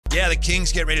Yeah, the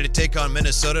Kings get ready to take on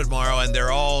Minnesota tomorrow, and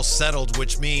they're all settled,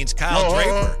 which means Kyle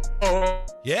Draper.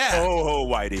 Yeah.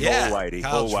 Whitey. Yeah. Whitey.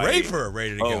 Kyle Draper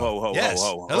ready to go. Yes.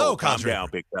 Hello, Kyle Calm Draper. down,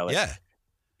 big fella. Yeah.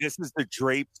 This is the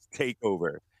Drapes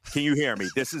takeover. Can you hear me?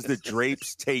 This is the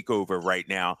Drapes takeover right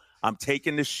now. I'm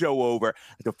taking the show over.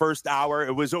 The first hour,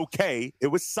 it was okay. It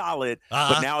was solid.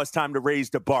 But now it's time to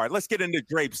raise the bar. Let's get into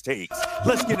Drapes takes.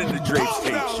 Let's get into Drapes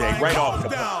takes, Shay. Right off the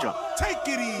jump. Take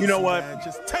it easy. You know what? Man.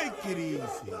 Just take it easy.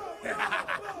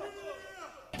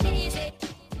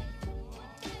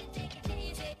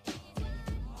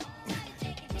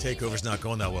 Takeover's not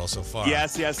going that well so far.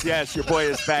 Yes. Your boy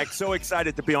is back. So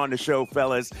excited to be on the show,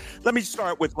 fellas. Let me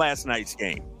start with last night's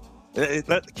game.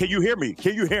 Can you hear me?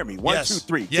 One, yes. 2,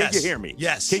 3. Yes. Can you hear me?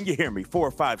 Yes. Can you hear me?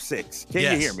 4, 5, 6. Can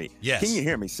you hear me? Yes. Can you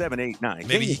hear me? 7, 8, 9. Maybe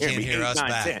Can you he can't me? hear 8, us 9,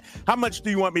 back. 10. How much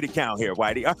do you want me to count here,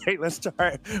 Whitey? All right, let's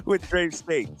start with Drapes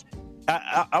takes.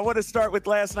 I want to start with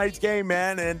last night's game,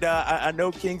 man, and I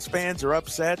know Kings fans are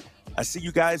upset. I see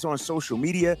you guys on social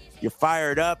media. You're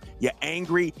fired up. You're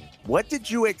angry. What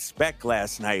did you expect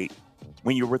last night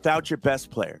when you're without your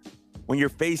best player? When you're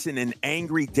facing an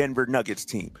angry Denver Nuggets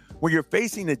team? When you're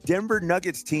facing a Denver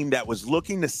Nuggets team that was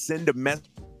looking to send a message?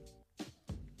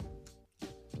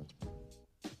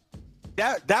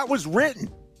 That was written.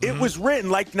 It was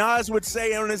written, like Nas would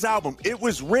say on his album. It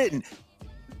was written.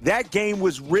 That game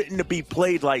was written to be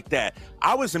played like that.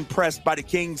 I was impressed by the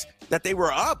Kings that they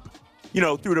were up,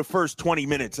 through the first 20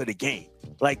 minutes of the game.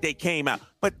 Like they came out.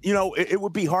 But, it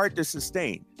would be hard to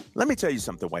sustain. Let me tell you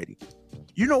something, Whitey.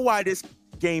 You know why this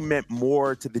game meant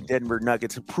more to the Denver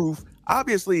Nuggets? Proof.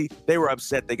 Obviously, they were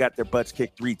upset. They got their butts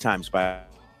kicked 3 times by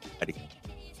the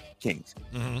Kings.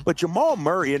 But Jamal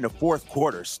Murray in the fourth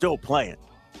quarter still playing.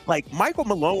 Like Michael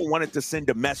Malone wanted to send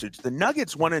a message. The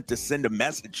Nuggets wanted to send a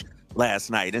message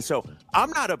last night. And so I'm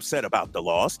not upset about the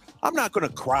loss. I'm not going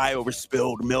to cry over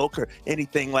spilled milk or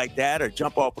anything like that or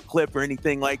jump off a cliff or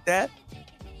anything like that.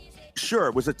 Sure,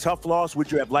 it was a tough loss.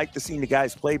 Would you have liked to see the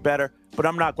guys play better? But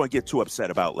I'm not going to get too upset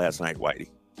about last night, Whitey.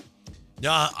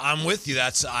 No, I'm with you.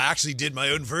 I actually did my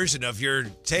own version of your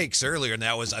takes earlier, and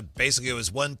that was it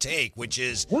was one take, which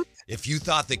is if you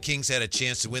thought the Kings had a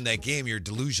chance to win that game, you're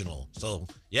delusional. So,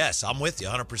 yes, I'm with you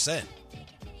 100%.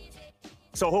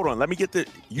 So, hold on. Let me get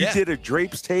you did a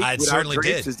Drapes take? I certainly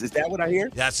Drapes? did. Is that what I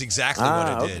hear? That's exactly what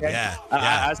I did, okay. yeah.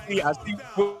 I see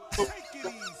what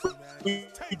you're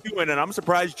doing, and I'm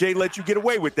surprised Jay let you get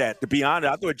away with that, to be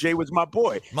honest. I thought Jay was my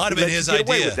boy. Might have been his idea.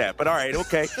 Away with that, but all right,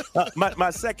 okay. My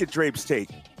second Drapes take.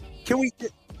 Can we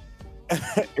get...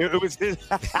 it was his...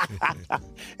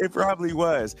 It probably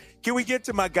was. Can we get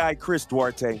to my guy, Chris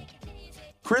Duarte?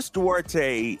 Chris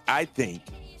Duarte, I think,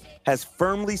 has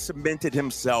firmly cemented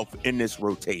himself in this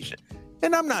rotation.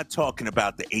 And I'm not talking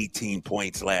about the 18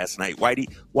 points last night,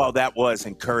 Whitey. While that was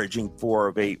encouraging, 4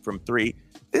 of 8 from 3,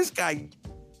 this guy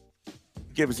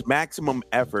gives maximum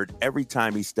effort every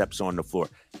time he steps on the floor.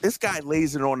 This guy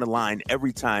lays it on the line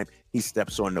every time he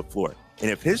steps on the floor. And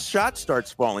if his shot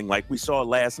starts falling like we saw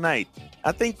last night,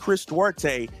 I think Chris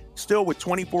Duarte, still with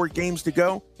 24 games to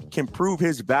go, can prove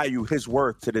his value, his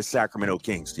worth to the Sacramento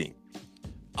Kings team.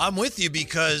 I'm with you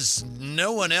because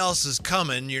no one else is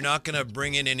coming. You're not going to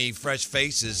bring in any fresh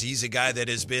faces. He's a guy that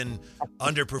has been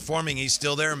underperforming. He's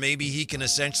still there. Maybe he can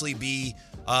essentially be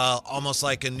almost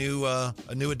like a new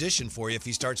addition for you if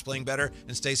he starts playing better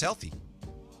and stays healthy.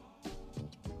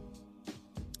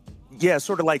 Yeah,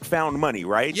 sort of like found money,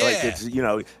 right? Yeah. Like it's,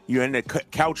 you're in the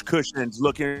couch cushions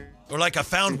looking. Or like a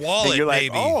found wallet, and you're like,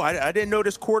 maybe. oh, I didn't know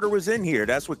this quarter was in here.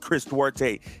 That's what Chris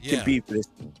Duarte can be for this.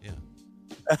 Yeah.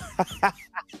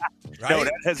 Right? No,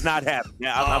 that has not happened.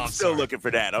 Yeah, I'm still looking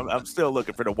for that. I'm still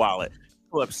looking for the wallet.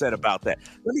 Still upset about that.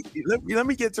 Let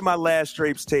me get to my last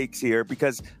Drapes takes here,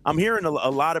 because I'm hearing a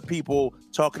lot of people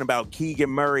talking about Keegan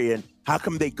Murray and how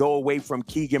come they go away from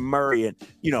Keegan Murray and,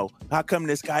 how come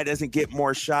this guy doesn't get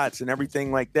more shots and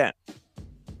everything like that.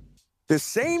 The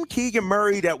same Keegan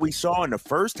Murray that we saw in the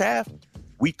first half,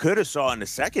 we could have saw in the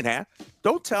second half.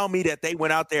 Don't tell me that they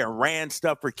went out there and ran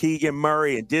stuff for Keegan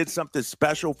Murray and did something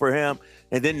special for him,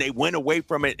 and then they went away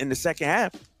from it in the second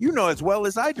half. You know as well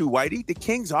as I do, Whitey, the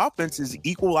Kings' offense is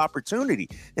equal opportunity.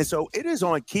 And so it is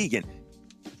on Keegan.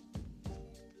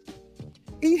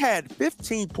 He had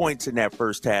 15 points in that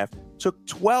first half, took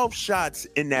 12 shots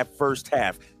in that first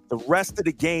half. The rest of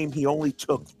the game, he only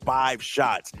took 5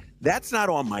 shots. That's not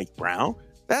on Mike Brown.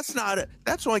 That's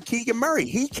on Keegan Murray.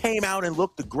 He came out and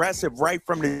looked aggressive right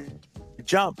from the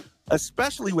jump,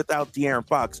 especially without De'Aaron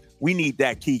Fox. We need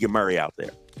that Keegan Murray out there.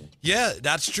 Yeah,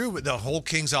 that's true. The whole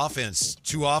Kings offense,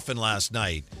 too often last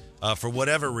night, for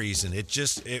whatever reason.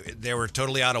 They were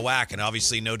totally out of whack, and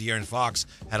obviously no De'Aaron Fox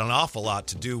had an awful lot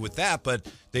to do with that, but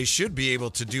they should be able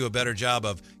to do a better job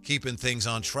of keeping things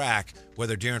on track,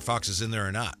 whether De'Aaron Fox is in there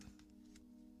or not.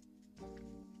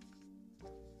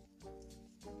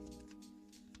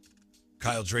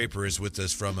 Kyle Draper is with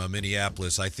us from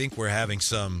Minneapolis. I think we're having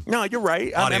some No, you're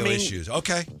right. audio issues.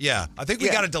 Okay, yeah. I think we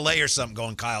got a delay or something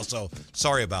going, Kyle, so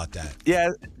sorry about that.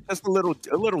 Yeah, just a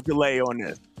little delay on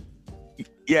this.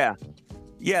 Yeah.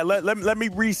 Let me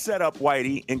reset up,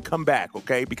 Whitey, and come back,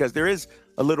 okay? Because there is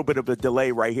a little bit of a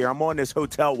delay right here. I'm on this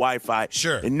hotel Wi-Fi.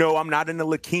 Sure. And no, I'm not in the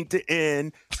La Quinta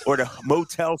Inn or the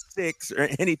Motel 6 or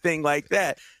anything like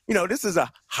that. This is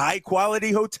a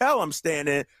high-quality hotel I'm staying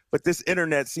in, but this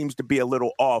internet seems to be a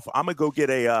little off. I'm going to go get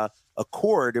a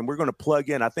cord, and we're going to plug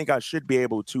in. I think I should be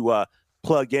able to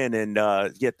plug in and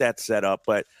get that set up.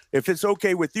 But if it's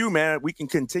okay with you, man, we can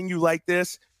continue like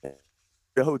this.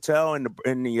 The hotel and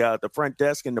the front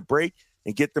desk and the break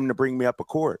and get them to bring me up a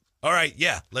cord. All right,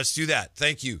 yeah, let's do that.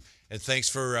 Thank you. And thanks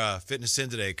for fitting us in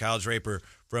today, Kyle Draper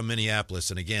from Minneapolis.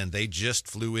 And again, they just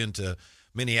flew into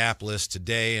Minneapolis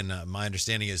today, and my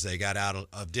understanding is they got out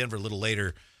of Denver a little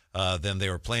later than they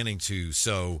were planning to.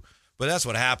 So, but that's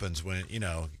what happens when,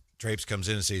 Drapes comes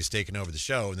in and says he's taking over the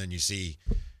show, and then you see,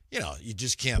 you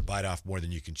just can't bite off more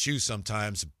than you can chew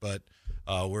sometimes, but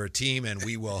we're a team, and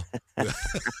we will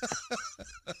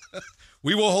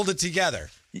we will hold it together.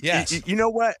 Yes. You know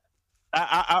what?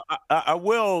 I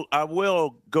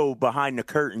will go behind the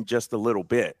curtain just a little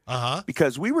bit.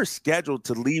 Because we were scheduled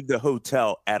to leave the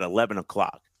hotel at 11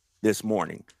 o'clock this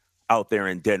morning out there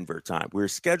in Denver time. We were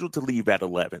scheduled to leave at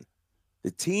 11.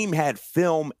 The team had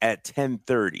film at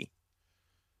 10:30.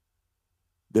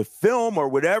 The film or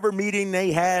whatever meeting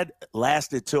they had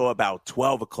lasted till about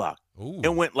 12 o'clock. Ooh.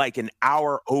 It went like an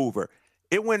hour over.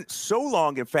 It went so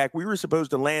long, in fact, we were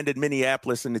supposed to land in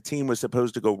Minneapolis and the team was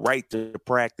supposed to go right to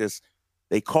practice.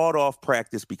 They called off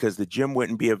practice because the gym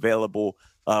wouldn't be available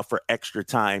for extra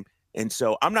time. And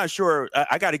so I'm not sure.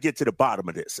 I got to get to the bottom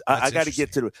of this. I got to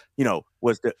get to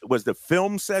was the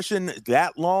film session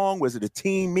that long? Was it a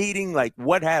team meeting? Like,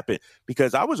 what happened?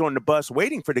 Because I was on the bus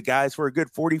waiting for the guys for a good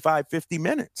 45, 50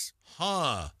 minutes.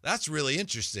 That's really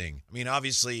interesting. I mean,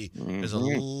 obviously, there's a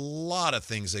lot of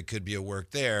things that could be at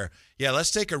work there. Yeah,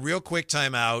 let's take a real quick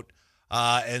timeout.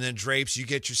 And then, Drapes, you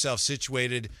get yourself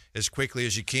situated as quickly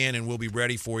as you can, and we'll be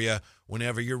ready for you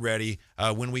whenever you're ready.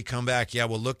 When we come back,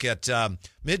 we'll look at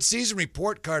midseason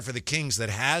report card for the Kings that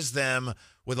has them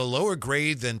with a lower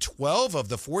grade than 12 of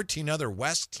the 14 other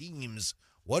West teams.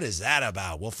 What is that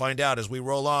about? We'll find out as we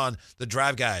roll on the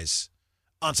Drive Guys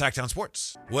on Sacktown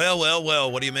Sports. Well,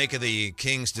 what do you make of the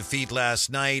Kings' defeat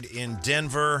last night in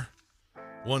Denver,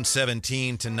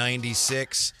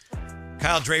 117-96?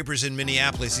 Kyle Draper's in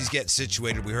Minneapolis. He's getting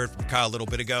situated. We heard from Kyle a little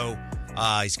bit ago.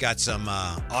 He's got some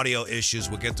audio issues.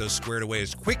 We'll get those squared away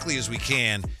as quickly as we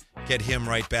can, get him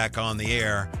right back on the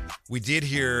air. We did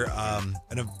hear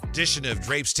an edition of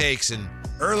Drapes Takes, and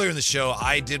earlier in the show,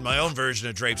 I did my own version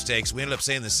of Drapes Takes. We ended up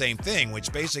saying the same thing,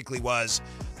 which basically was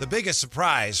the biggest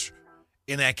surprise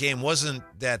in that game wasn't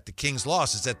that the Kings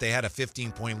lost, it's that they had a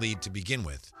 15-point lead to begin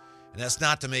with. And that's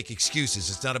not to make excuses.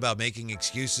 It's not about making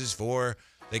excuses for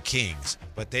the Kings,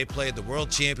 but they played the world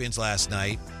champions last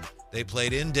night. They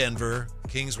played in Denver.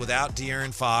 Kings without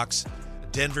De'Aaron Fox, a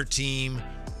Denver team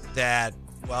that,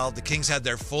 the Kings had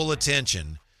their full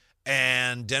attention,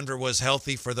 and Denver was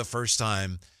healthy for the first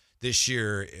time this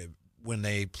year when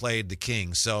they played the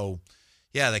Kings. So,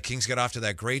 the Kings got off to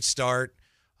that great start.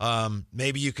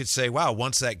 Maybe you could say,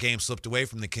 once that game slipped away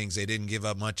from the Kings, they didn't give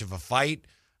up much of a fight.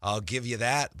 I'll give you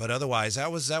that. But otherwise,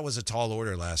 that was a tall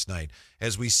order last night.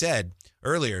 As we said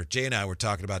earlier, Jay and I were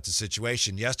talking about the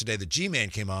situation. Yesterday, the G-Man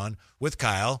came on with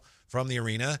Kyle from the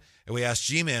arena, and we asked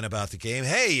G-Man about the game.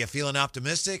 Hey, you feeling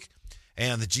optimistic?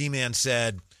 And the G-Man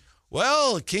said,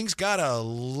 Kings got to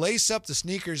lace up the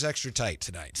sneakers extra tight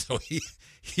tonight. So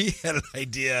he had an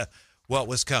idea what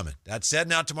was coming. That said,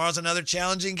 now tomorrow's another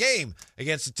challenging game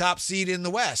against the top seed in the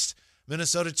West.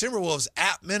 Minnesota Timberwolves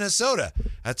at Minnesota.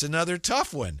 That's another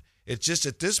tough one. It's just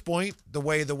at this point, the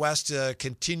way the West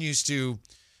continues to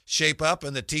shape up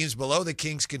and the teams below the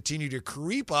Kings continue to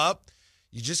creep up,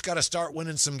 you just got to start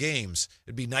winning some games.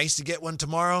 It'd be nice to get one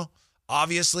tomorrow.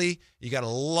 Obviously, you got a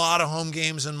lot of home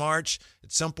games in March.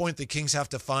 At some point, the Kings have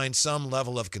to find some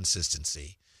level of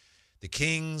consistency. The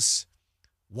Kings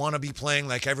want to be playing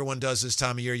like everyone does this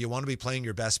time of year. You want to be playing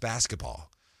your best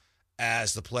basketball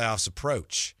as the playoffs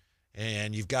approach.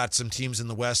 And you've got some teams in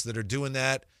the West that are doing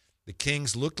that. The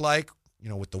Kings looked like,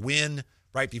 with the win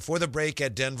right before the break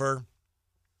at Denver,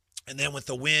 and then with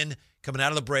the win coming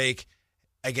out of the break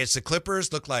against the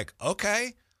Clippers, looked like,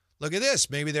 okay, look at this.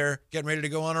 Maybe they're getting ready to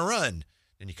go on a run.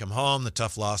 Then you come home, the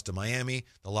tough loss to Miami,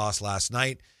 the loss last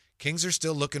night. Kings are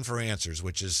still looking for answers,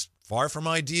 which is far from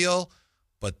ideal,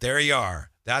 but there you are.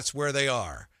 That's where they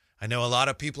are. I know a lot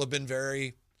of people have been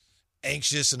very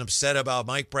anxious and upset about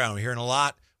Mike Brown. We're hearing a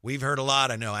lot. We've heard a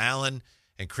lot. I know Alan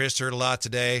and Chris heard a lot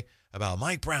today about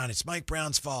Mike Brown. It's Mike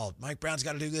Brown's fault. Mike Brown's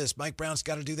got to do this. Mike Brown's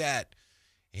got to do that.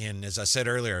 And as I said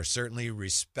earlier, I certainly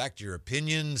respect your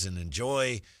opinions and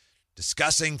enjoy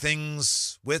discussing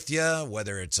things with you,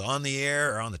 whether it's on the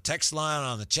air or on the text line or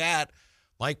on the chat.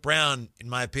 Mike Brown, in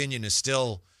my opinion, he's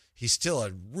still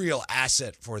a real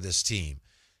asset for this team.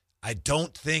 I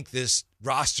don't think this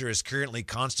roster is currently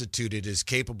constituted as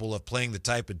capable of playing the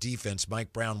type of defense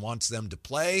Mike Brown wants them to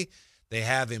play. They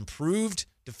have improved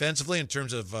defensively in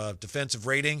terms of defensive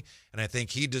rating, and I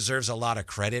think he deserves a lot of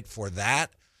credit for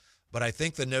that. But I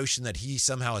think the notion that he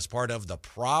somehow is part of the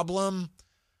problem,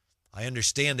 I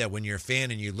understand that when you're a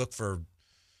fan and you look for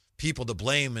people to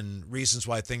blame and reasons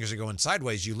why things are going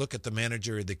sideways, you look at the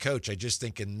manager or the coach. I just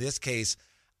think in this case,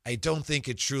 I don't think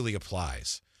it truly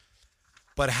applies.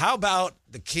 But how about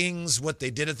the Kings, what they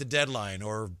did at the deadline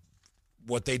or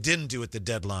what they didn't do at the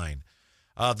deadline?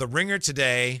 The Ringer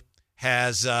today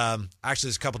has, actually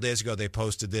it's a couple days ago they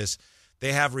posted this.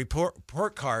 They have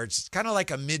report cards. It's kind of like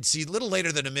a mid-season, little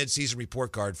later than a mid-season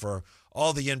report card for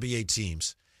all the NBA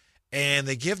teams. And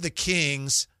they give the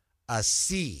Kings a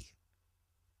C.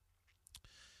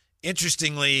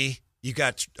 Interestingly, you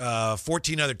got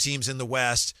 14 other teams in the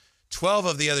West. 12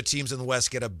 of the other teams in the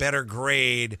West get a better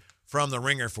grade from the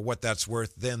Ringer for what that's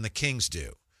worth than the Kings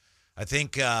do. I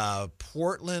think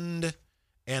Portland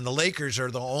and the Lakers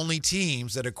are the only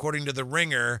teams that, according to the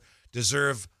Ringer,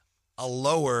 deserve a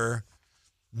lower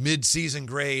mid-season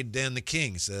grade than the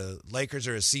Kings. The Lakers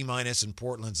are a C- and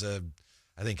Portland's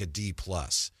I think a D+.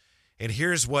 And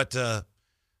here's what the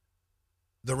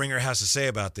Ringer has to say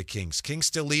about the Kings. Kings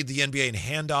still lead the NBA in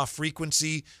handoff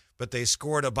frequency, but they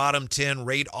scored a bottom 10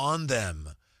 rate on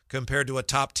them compared to a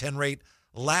top 10 rate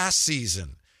last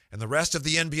season. And the rest of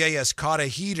the NBA has caught a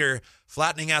heater,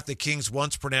 flattening out the Kings'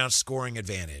 once pronounced scoring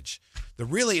advantage. The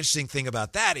really interesting thing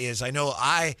about that is I know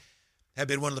I have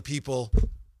been one of the people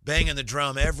banging the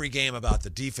drum every game about the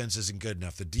defense isn't good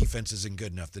enough, the defense isn't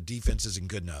good enough, the defense isn't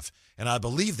good enough. And I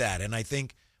believe that, and I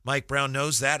think Mike Brown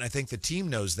knows that, and I think the team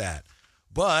knows that.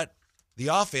 But the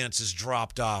offense has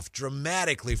dropped off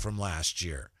dramatically from last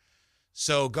year.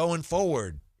 So going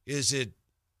forward, is it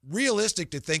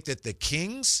realistic to think that the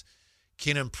Kings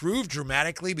can improve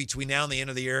dramatically between now and the end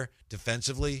of the year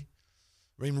defensively?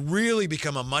 I mean, really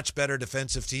become a much better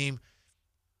defensive team?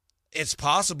 It's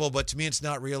possible, but to me, it's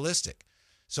not realistic.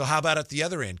 So how about at the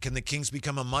other end? Can the Kings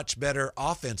become a much better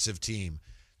offensive team?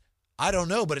 I don't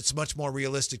know, but it's much more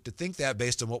realistic to think that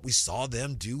based on what we saw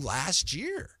them do last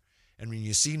year. And when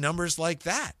you see numbers like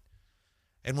that,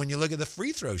 and when you look at the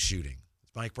free throw shooting,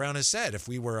 as Mike Brown has said, if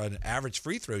we were an average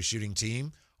free throw shooting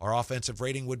team, our offensive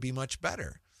rating would be much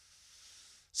better.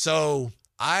 So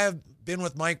I've been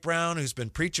with Mike Brown, who's been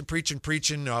preaching.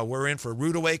 We're in for a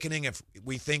rude awakening if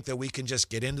we think that we can just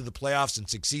get into the playoffs and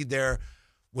succeed there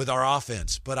with our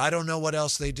offense. But I don't know what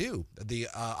else they do. The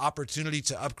opportunity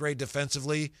to upgrade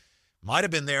defensively might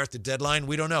have been there at the deadline.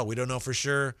 We don't know. We don't know for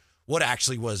sure what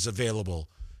actually was available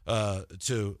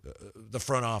to the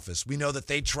front office. We know that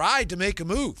they tried to make a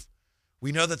move.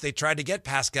 We know that they tried to get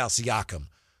Pascal Siakam,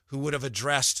 who would have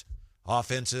addressed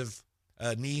offensive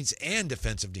needs and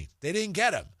defensive needs. They didn't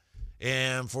get him.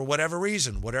 And for whatever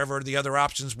reason, whatever the other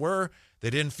options were, they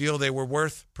didn't feel they were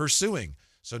worth pursuing.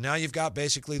 So now you've got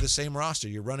basically the same roster.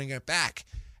 You're running it back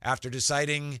after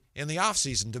deciding in the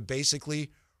offseason to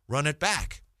basically run it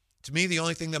back. To me, the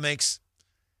only thing that makes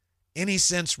any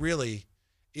sense really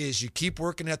is you keep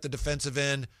working at the defensive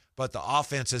end, but the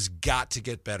offense has got to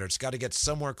get better. It's got to get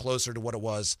somewhere closer to what it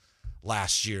was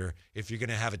last year if you're going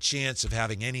to have a chance of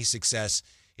having any success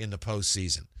in the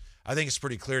postseason. I think it's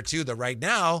pretty clear, too, that right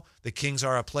now the Kings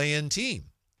are a play-in team.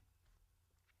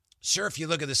 Sure, if you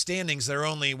look at the standings, they're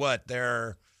only,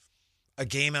 they're a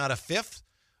game out of fifth,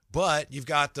 but you've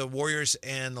got the Warriors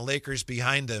and the Lakers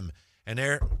behind them, and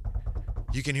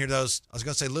you can hear those, I was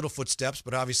going to say little footsteps,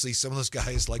 but obviously some of those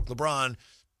guys like LeBron,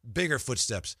 bigger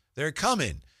footsteps. They're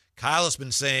coming. Kyle has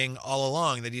been saying all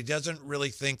along that he doesn't really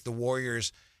think the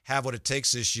Warriors have what it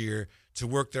takes this year to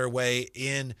work their way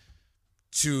in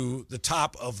to the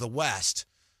top of the West.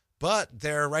 But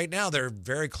right now, they're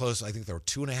very close. I think they're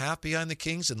 2.5 behind the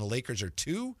Kings, and the Lakers are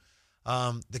 2.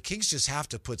 The Kings just have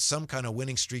to put some kind of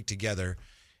winning streak together.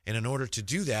 And in order to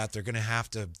do that, they're going to have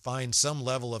to find some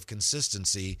level of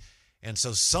consistency. And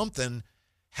so something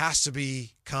has to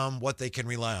become what they can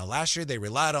rely on. Last year, they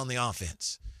relied on the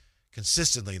offense.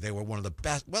 consistently, they were one of the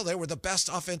best. Well, they were the best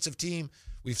offensive team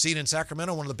we've seen in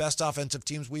Sacramento, one of the best offensive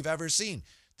teams we've ever seen.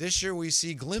 This year, we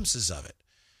see glimpses of it.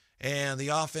 And the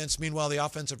offense, meanwhile, the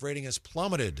offensive rating has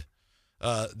plummeted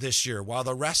this year, while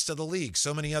the rest of the league,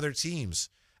 so many other teams,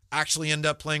 actually end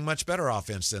up playing much better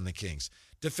offense than the Kings.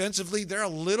 Defensively, they're a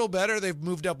little better. They've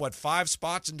moved up, 5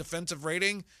 spots in defensive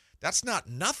rating? That's not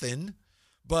nothing,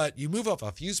 but you move up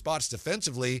a few spots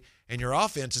defensively, and your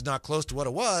offense is not close to what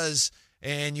it was,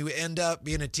 and you end up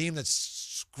being a team that's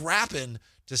scrapping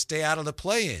to stay out of the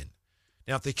play-in.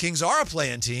 Now, if the Kings are a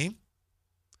play-in team,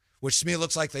 which to me it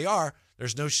looks like they are,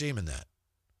 there's no shame in that.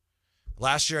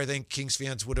 Last year, I think Kings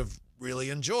fans would have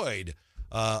really enjoyed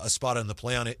a spot in the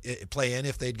play-in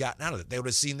if they'd gotten out of it. They would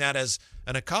have seen that as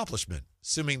an accomplishment,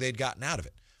 assuming they'd gotten out of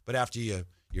it. But after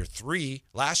you're 3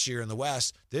 last year in the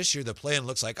West, this year the play-in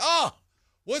looks like,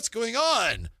 what's going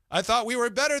on? I thought we were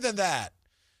better than that.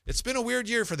 It's been a weird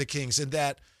year for the Kings in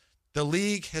that the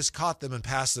league has caught them and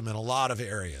passed them in a lot of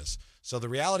areas. So the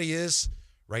reality is,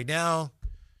 right now,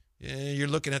 you're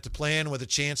looking at the play-in with a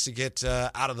chance to get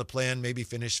out of the play-in, maybe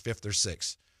finish 5th or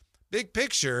 6th. Big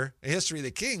picture, the history of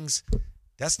the Kings,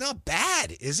 that's not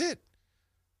bad, is it?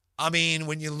 I mean,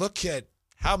 when you look at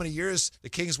how many years the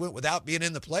Kings went without being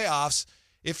in the playoffs,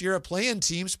 if you're a play-in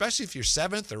team, especially if you're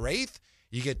 7th or 8th,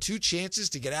 you get 2 chances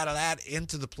to get out of that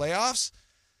into the playoffs.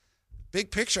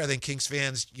 Big picture, I think Kings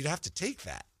fans, you'd have to take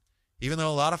that. Even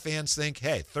though a lot of fans think,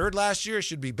 hey, 3rd last year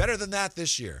should be better than that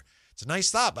this year. It's a nice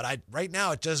thought, but right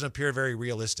now it doesn't appear very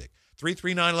realistic.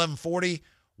 339-1140,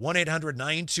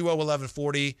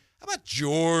 1-800-920-1140. How about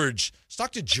George? Let's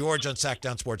talk to George on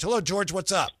Sackdown Sports. Hello, George.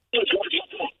 What's up?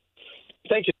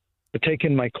 Thank you for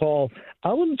taking my call. I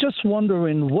was just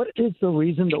wondering, what is the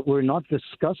reason that we're not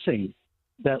discussing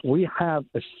that we have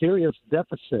a serious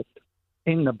deficit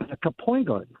in the backup point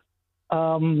guard?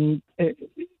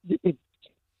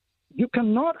 You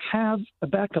cannot have a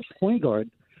backup point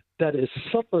guard that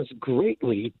suffers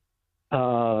greatly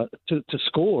to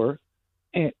score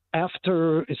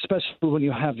after, especially when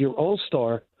you have your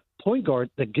all-star point guard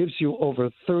that gives you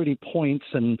over 30 points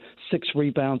and 6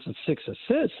 rebounds and 6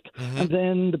 assists. Mm-hmm. And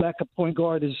then the backup point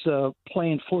guard is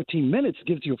playing 14 minutes,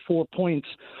 gives you 4 points,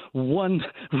 1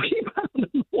 rebound,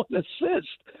 and 1 assist.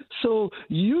 So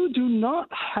you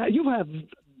have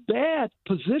bad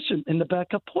position in the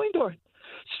backup point guard.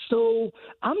 So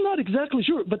I'm not exactly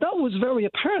sure, but that was very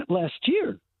apparent last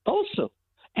year also.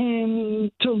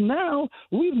 And till now,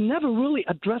 we've never really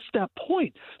addressed that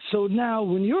point. So now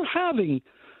when you're having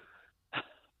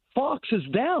Fox is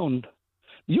down,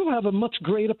 you have a much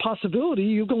greater possibility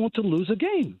you're going to lose a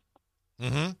game.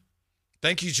 Mm-hmm.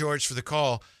 Thank you, George, for the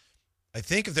call. I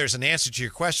think if there's an answer to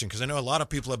your question, because I know a lot of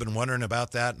people have been wondering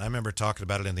about that, and I remember talking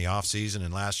about it in the offseason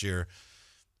and last year,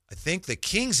 I think the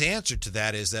Kings' answer to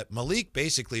that is that Malik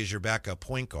basically is your backup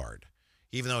point guard,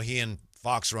 even though he and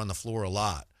Fox are on the floor a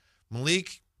lot.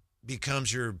 Malik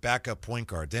becomes your backup point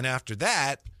guard. Then after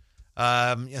that,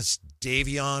 it's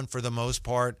Davion for the most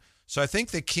part. So I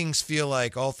think the Kings feel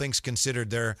like, all things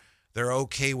considered, they're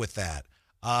okay with that.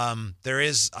 There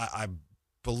is, I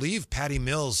believe, Patty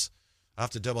Mills. I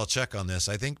have to double check on this.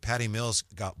 I think Patty Mills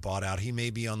got bought out. He may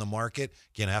be on the market.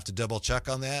 Again, I have to double check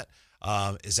on that.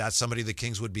 Is that somebody the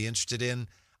Kings would be interested in?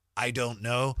 I don't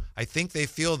know. I think they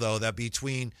feel, though, that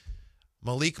between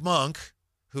Malik Monk,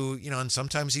 who, and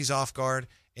sometimes he's off guard,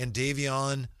 and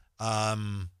Davion,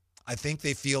 I think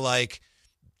they feel like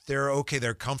they're okay.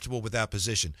 They're comfortable with that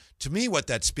position. To me, what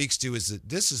that speaks to is that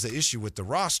this is the issue with the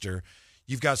roster.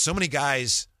 You've got so many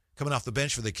guys coming off the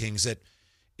bench for the Kings that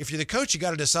if you're the coach, you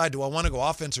got to decide, do I want to go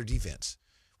offense or defense?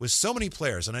 With so many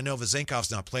players, and I know Vezenkov's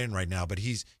not playing right now, but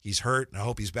he's hurt, and I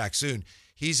hope he's back soon.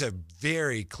 He's a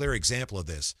very clear example of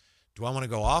this. Do I want to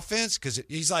go offense? Because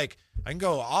he's like, I can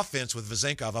go offense with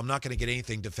Vezenkov. I'm not going to get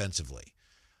anything defensively.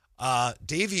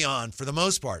 Davion, for the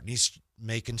most part, and he's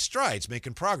making strides,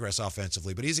 making progress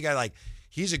offensively, but he's a guy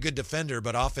he's a good defender,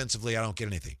 but offensively, I don't get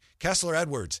anything. Kessler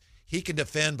Edwards, he can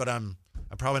defend, but I'm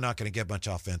probably not going to get much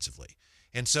offensively.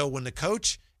 And so when the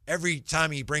coach, every time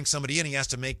he brings somebody in, he has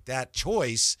to make that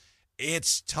choice.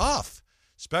 It's tough,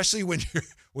 especially when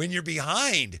you're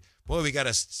behind. Boy, we got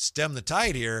to stem the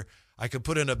tide here. I could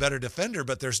put in a better defender,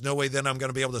 but there's no way then I'm going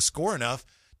to be able to score enough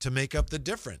to make up the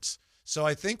difference. So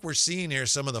I think we're seeing here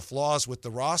some of the flaws with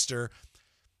the roster,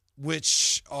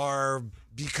 which are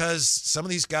because some of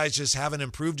these guys just haven't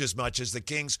improved as much as the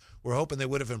Kings were hoping they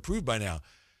would have improved by now.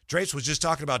 Drapes was just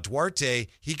talking about Duarte.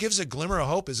 He gives a glimmer of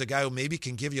hope as a guy who maybe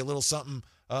can give you a little something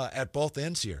at both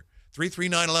ends here.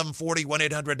 339-1140,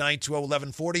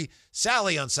 1-800-920-1140.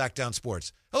 Sally on Sackdown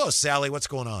Sports. Hello, Sally. What's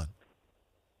going on?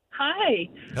 Hi.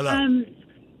 Hello.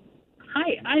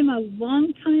 Hi, I'm a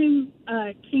longtime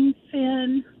Kings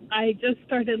fan. I just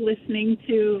started listening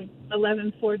to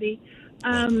 1140.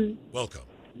 Welcome.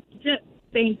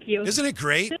 Thank you. Isn't it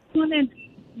great?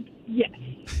 Yes,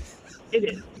 it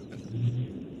is.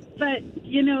 But,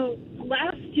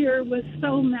 last year was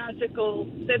so magical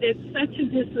that it's such a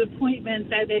disappointment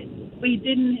that we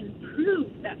didn't improve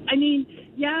that. I mean,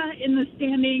 yeah, in the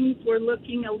standings we're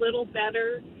looking a little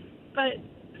better, but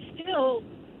still,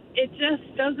 it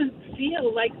just doesn't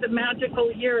feel like the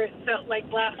magical year it felt like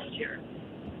last year.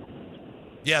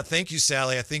 Yeah, thank you,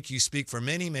 Sally. I think you speak for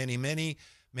many, many, many,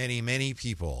 many, many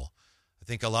people. I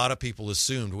think a lot of people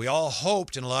assumed, we all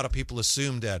hoped, and a lot of people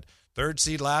assumed that third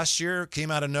seed last year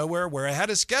came out of nowhere where it had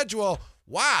a schedule.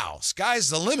 Wow, sky's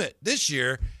the limit this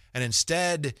year. And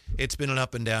instead, it's been an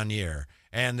up and down year.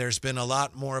 And there's been a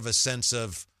lot more of a sense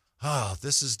of,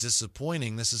 this is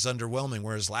disappointing. This is underwhelming.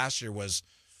 Whereas last year was,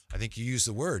 I think you used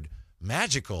the word,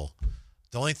 magical.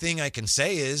 The only thing I can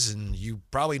say is, and you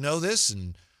probably know this,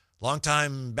 and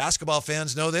longtime basketball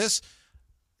fans know this,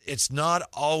 it's not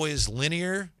always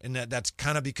linear, and that's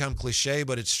kind of become cliche,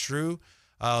 but it's true.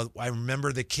 I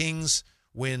remember the Kings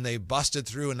when they busted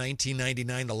through in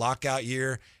 1999, the lockout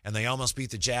year, and they almost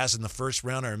beat the Jazz in the first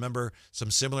round. I remember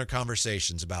some similar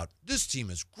conversations about this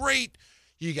team is great.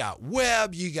 You got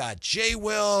Webb, you got J.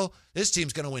 Will. This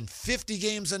team's going to win 50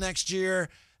 games the next year.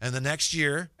 And the next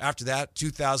year, after that,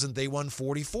 2000, they won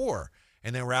 44,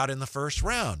 and they were out in the first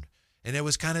round. And it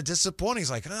was kind of disappointing.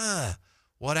 It's like,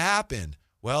 what happened?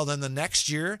 Well, then the next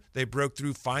year, they broke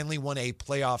through, finally won a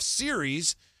playoff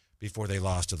series before they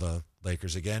lost to the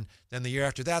Lakers again. Then the year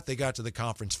after that, they got to the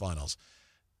conference finals.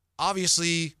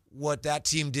 Obviously, what that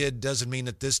team did doesn't mean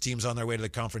that this team's on their way to the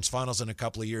conference finals in a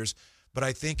couple of years, but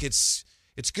I think it's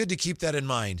good to keep that in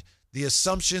mind. The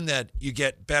assumption that you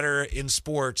get better in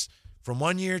sports from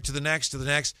one year to the next,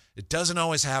 it doesn't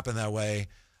always happen that way.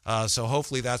 So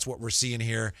hopefully that's what we're seeing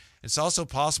here. It's also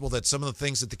possible that some of the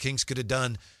things that the Kings could have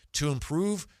done to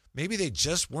improve, maybe they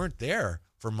just weren't there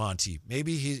for Monty.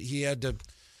 Maybe he had to,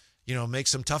 make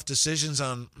some tough decisions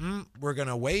on, we're going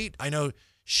to wait. I know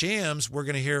Shams, we're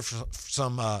going to hear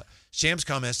some Shams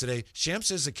comments today. Shams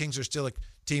says the Kings are still a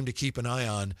team to keep an eye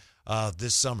on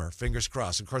this summer. Fingers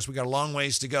crossed. Of course, we got a long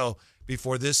ways to go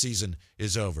before this season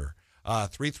is over.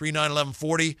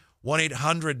 339-1140,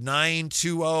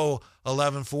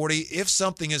 1-800-920-1140. If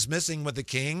something is missing with the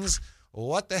Kings,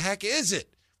 what the heck is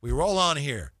it? We roll on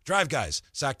here. Drive Guys,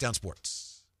 Sacktown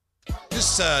Sports.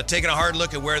 Just taking a hard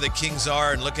look at where the Kings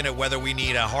are and looking at whether we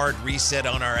need a hard reset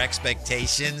on our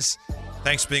expectations.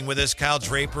 Thanks for being with us. Kyle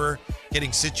Draper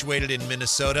getting situated in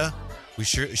Minnesota. We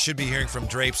should be hearing from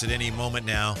Drapes at any moment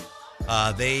now.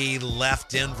 They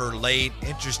left Denver late.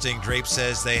 Interesting, Drapes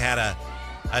says they had a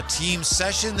team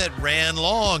session that ran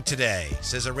long today.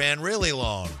 Says it ran really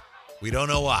long. We don't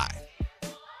know why.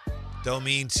 Don't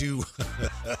mean to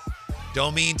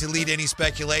lead any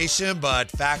speculation, but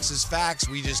facts is facts.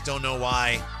 We just don't know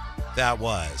why that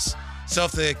was. So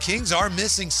if the Kings are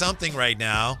missing something right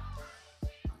now,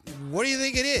 what do you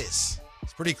think it is?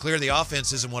 It's pretty clear the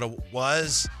offense isn't what it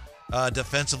was.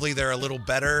 Defensively, they're a little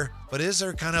better, but is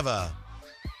there kind of a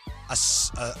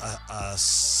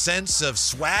sense of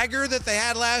swagger that they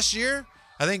had last year?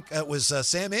 I think it was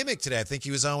Sam Amick today. I think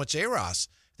he was on with J. Ross.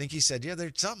 I think he said, yeah,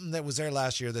 there's something that was there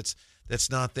last year that's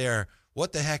not there.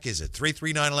 What the heck is it?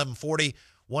 339-1140,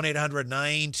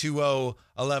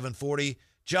 1-800-920-1140.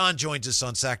 John joins us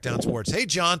on Sacktown Sports. Hey,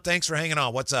 John, thanks for hanging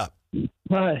on. What's up?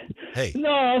 Hi. Hey. No,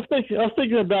 I was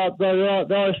thinking about, they're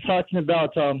always talking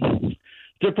about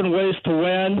different ways to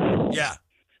win. Yeah.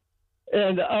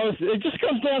 And it just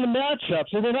comes down to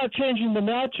matchups, and they're not changing the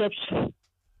matchups.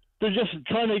 They're just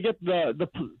trying to get the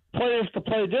players to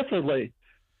play differently.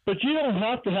 But you don't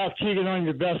have to have Keegan on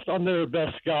their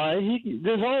best guy.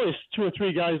 There's always two or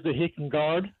three guys that he can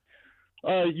guard.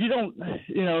 You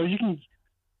can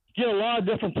get a lot of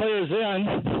different players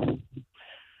in.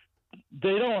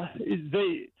 The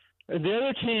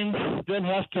other team then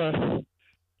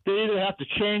they either have to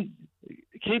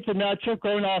keep the matchup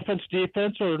going offense,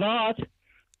 defense, or not.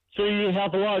 So you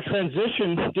have a lot of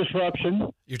transition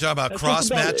disruption. You're talking about cross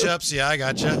matchups? Yeah, I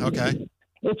got you. Okay.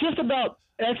 It's just about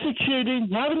executing,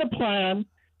 having a plan,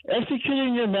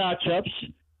 executing your matchups,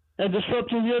 and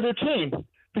disrupting the other team.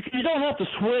 Because you don't have to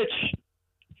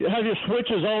have your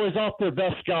switches always off their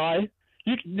best guy.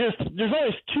 There's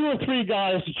always two or three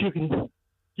guys that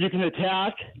you can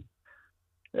attack,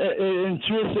 and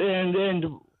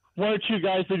one or two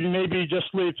guys that you maybe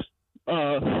just leave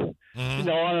on an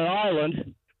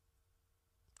island.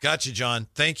 Gotcha, John.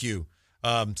 Thank you.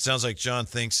 Sounds like John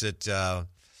thinks that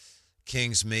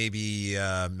Kings maybe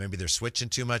they're switching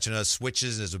too much. And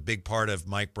switches is a big part of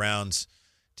Mike Brown's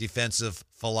defensive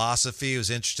philosophy. It was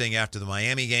interesting after the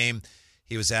Miami game.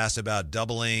 He was asked about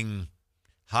doubling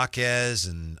Jaquez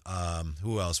and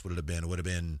who else would it have been? It would have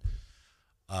been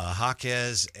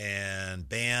Jaquez and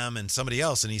Bam and somebody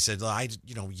else. And he said,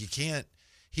 you can't.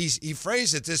 He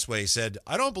phrased it this way. He said,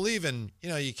 I don't believe in,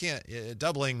 you can't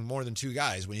doubling more than two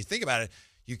guys. When you think about it,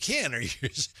 you can, or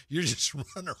you're just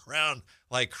running around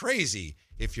like crazy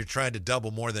if you're trying to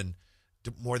double more than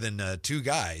two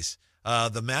guys.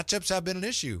 The matchups have been an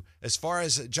issue. As far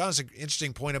as John's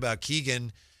interesting point about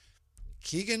Keegan,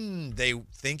 they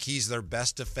think he's their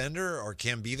best defender or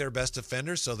can be their best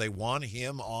defender, so they want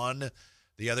him on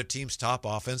the other team's top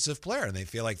offensive player, and they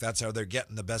feel like that's how they're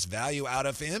getting the best value out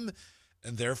of him,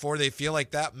 and therefore they feel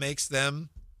like that makes them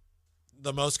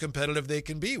the most competitive they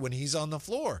can be when he's on the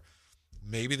floor.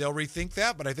 Maybe they'll rethink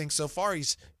that, but I think so far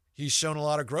he's shown a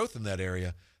lot of growth in that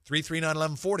area.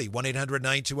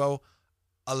 339-1140,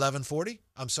 1-800-920-1140.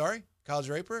 I'm sorry, Kyle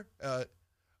Draper.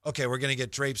 Okay, we're going to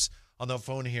get Drapes on the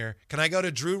phone here. Can I go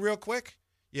to Drew real quick?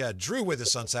 Yeah, Drew with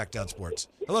us on Sackdown Sports.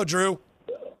 Hello, Drew.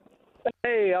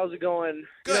 Hey, how's it going?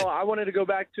 Good. I wanted to go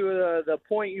back to the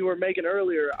point you were making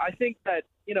earlier. I think that,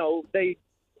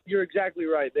 you're exactly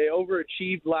right. They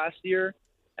overachieved last year,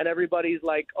 and everybody's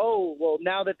like, oh, well,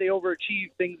 now that they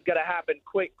overachieved, things got to happen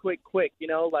quick.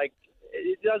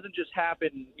 It doesn't just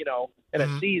happen, in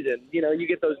a season. You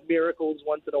get those miracles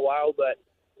once in a while, but,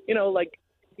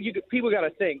 people got to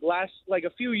think. A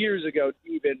few years ago,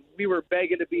 even, we were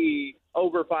begging to be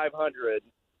over 500.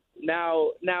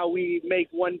 Now we make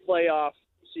one playoff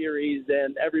series,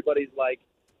 and everybody's like,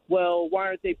 well, why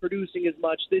aren't they producing as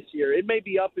much this year? It may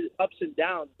be ups and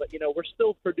downs, but, we're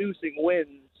still producing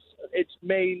wins. It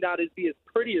may not be as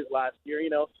pretty as last year.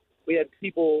 We had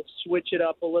people switch it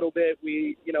up a little bit.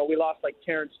 We lost like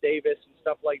Terrence Davis and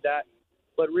stuff like that.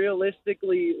 But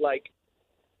realistically,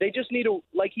 they just need to,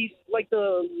 like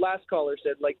the last caller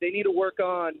said, they need to work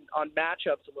on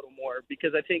matchups a little more,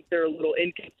 because I think they're a little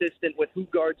inconsistent with who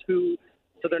guards who,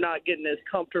 so they're not getting as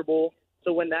comfortable.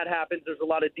 So when that happens, there's a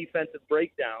lot of defensive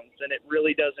breakdowns, and it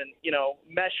really doesn't,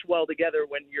 mesh well together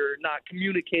when you're not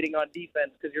communicating on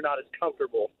defense because you're not as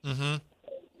comfortable. Mm-hmm.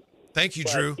 Thank you,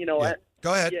 Drew. Yeah.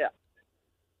 Go ahead. Yeah.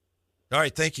 All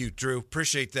right, thank you, Drew.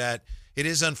 Appreciate that. It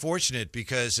is unfortunate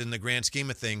because in the grand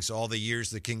scheme of things, all the years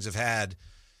the Kings have had,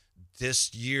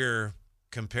 this year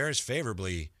compares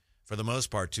favorably for the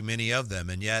most part to many of them,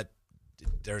 and yet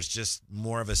there's just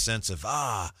more of a sense of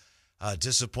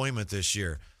disappointment this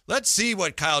year. Let's see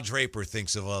what Kyle Draper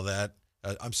thinks of all that.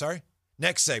 I'm sorry?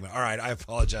 Next segment. All right, I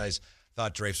apologize.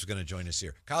 Thought Drapes was going to join us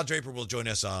here. Kyle Draper will join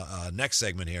us next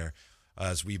segment here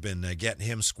as we've been getting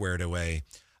him squared away.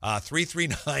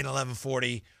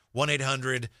 339-1140,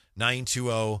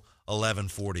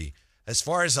 1-800-920-1140. As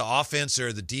far as the offense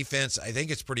or the defense, I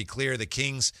think it's pretty clear the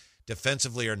Kings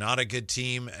defensively are not a good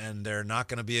team, and they're not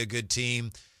going to be a good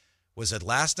team. Was it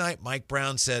last night? Mike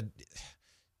Brown said,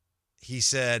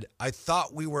 I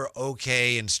thought we were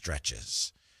okay in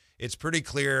stretches. It's pretty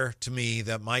clear to me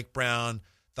that Mike Brown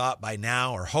thought by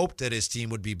now or hoped that his team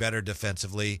would be better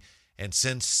defensively. And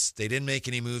since they didn't make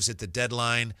any moves at the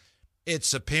deadline,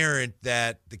 it's apparent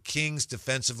that the Kings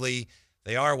defensively,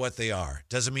 they are what they are.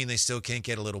 Doesn't mean they still can't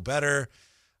get a little better.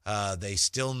 They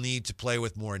still need to play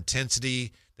with more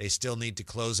intensity. They still need to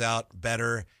close out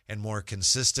better and more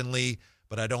consistently.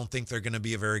 But I don't think they're going to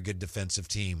be a very good defensive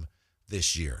team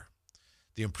this year.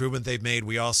 The improvement they've made,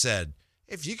 we all said,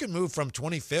 if you can move from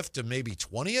 25th to maybe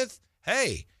 20th,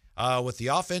 hey, with the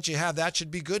offense you have, that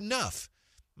should be good enough.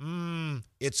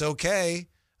 It's okay.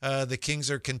 The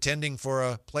Kings are contending for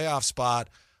a playoff spot,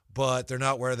 but they're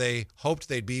not where they hoped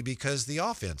they'd be because the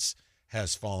offense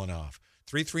has fallen off.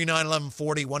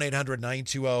 339-1140,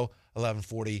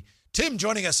 1-800-920-1140. Tim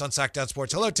joining us on Sackdown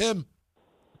Sports. Hello, Tim.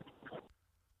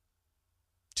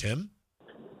 Tim?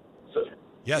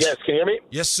 Yes. Yes, can you hear me?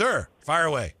 Yes, sir. Fire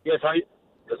away. Yes,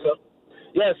 what's up?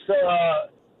 Yes, so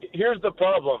here's the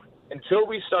problem. Until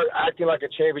we start acting like a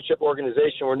championship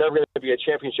organization, we're never going to be a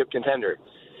championship contender.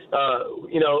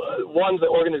 The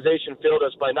organization failed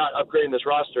us by not upgrading this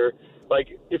roster.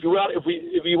 If you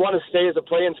want to stay as a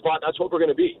play-in spot, that's what we're going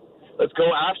to be. Let's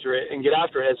go after it and get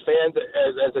after it. As fans,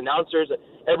 as announcers,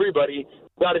 everybody,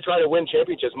 we got to try to win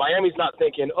championships. Miami's not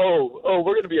thinking,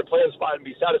 we're going to be a play-in spot and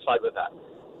be satisfied with that.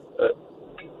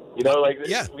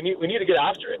 Yeah. We need to get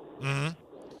after it. Mm-hmm.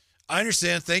 I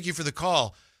understand. Thank you for the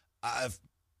call.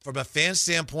 From a fan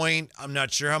standpoint, I'm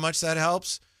not sure how much that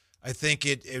helps. I think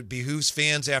it behooves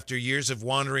fans after years of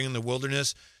wandering in the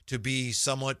wilderness to be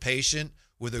somewhat patient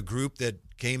with a group that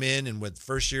came in and with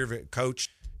first year coach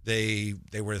They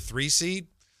were a 3 seed.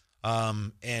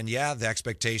 And yeah, the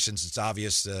expectations, it's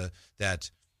obvious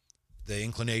that the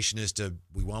inclination is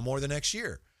we want more the next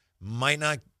year. Might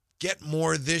not get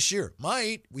more this year.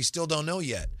 Might. We still don't know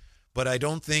yet. But I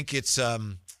don't think it's, I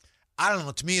don't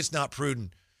know. To me, it's not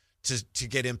prudent to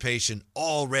get impatient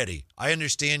already. I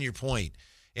understand your point,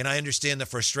 and I understand the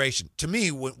frustration. To me,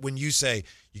 when you say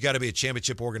you got to be a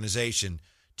championship organization,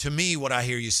 to me, what I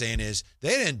hear you saying is they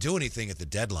didn't do anything at the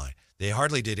deadline. They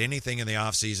hardly did anything in the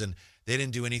offseason. They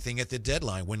didn't do anything at the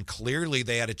deadline when clearly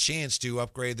they had a chance to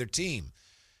upgrade their team.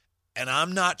 And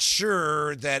I'm not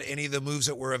sure that any of the moves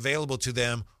that were available to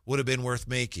them would have been worth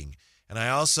making. And I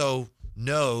also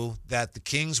know that the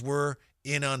Kings were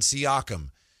in on Siakam.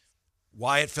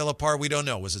 Why it fell apart, we don't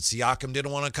know. Was it Siakam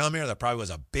didn't want to come here? That probably was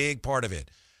a big part of it.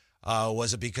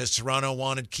 Was it because Toronto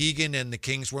wanted Keegan and the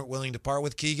Kings weren't willing to part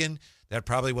with Keegan? That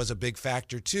probably was a big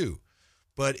factor too.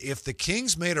 But if the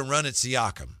Kings made a run at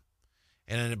Siakam,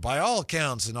 and by all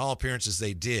accounts and all appearances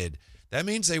they did, that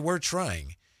means they were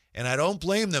trying. And I don't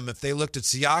blame them if they looked at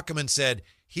Siakam and said,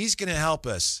 he's going to help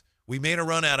us. We made a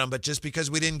run at him, but just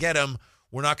because we didn't get him,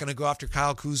 we're not going to go after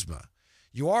Kyle Kuzma.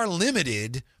 You are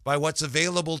limited by what's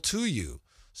available to you.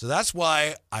 So that's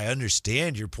why I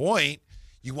understand your point.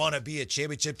 You want to be a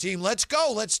championship team. Let's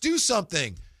go. Let's do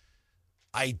something.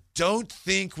 I don't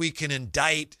think we can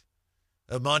indict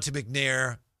Monte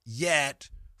McNair yet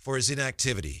for his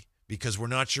inactivity because we're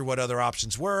not sure what other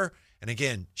options were. And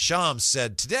again, Shams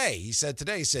said today, he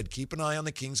said, keep an eye on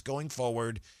the Kings going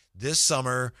forward this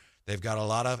summer. They've got a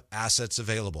lot of assets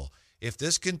available. If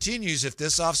this continues, if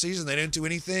this offseason they didn't do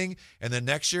anything, and then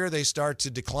next year they start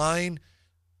to decline,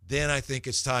 then I think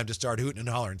it's time to start hooting and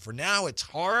hollering. For now, it's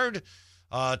hard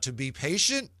to be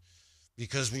patient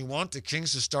because we want the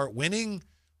Kings to start winning,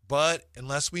 but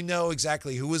unless we know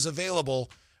exactly who is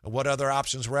available and what other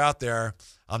options were out there,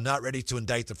 I'm not ready to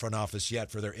indict the front office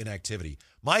yet for their inactivity.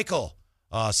 Michael,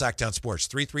 Sacktown Sports,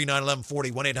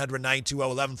 339-1140,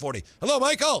 1-800-920-1140. Hello,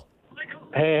 Michael.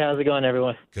 Hey, how's it going,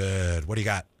 everyone? Good. What do you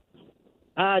got?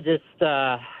 Just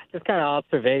kind of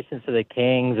observations to the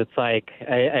Kings. It's like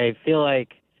I feel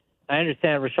like I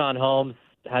understand Rashawn Holmes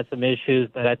had some issues,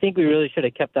 but I think we really should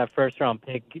have kept that first-round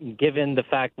pick given the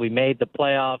fact we made the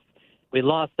playoffs. We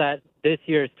lost that this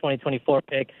year's 2024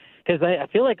 pick because I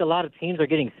feel like a lot of teams are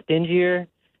getting stingier,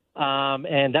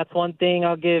 and that's one thing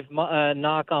I'll give a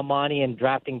knock on Monty and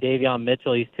drafting Davion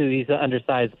Mitchell. He's an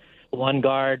undersized one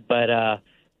guard, but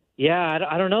yeah,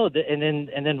 I don't know.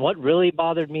 And then what really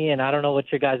bothered me, and I don't know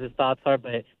what your guys' thoughts are,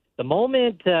 but the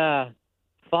moment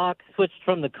Fox switched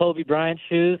from the Kobe Bryant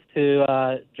shoes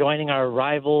to joining our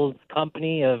rivals'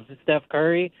 company of Steph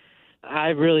Curry, I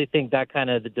really think that kind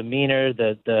of the demeanor,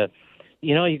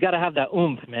 you got to have that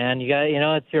oomph, man. You got,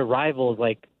 it's your rivals,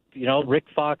 like, Rick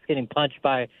Fox getting punched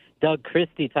by Doug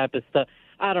Christie type of stuff.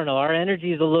 I don't know. Our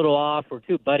energy is a little off. We're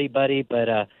too buddy-buddy, but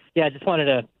yeah, I just wanted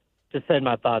to just say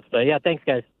my thoughts. But yeah, thanks,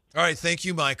 guys. All right, thank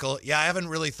you, Michael. Yeah, I haven't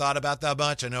really thought about that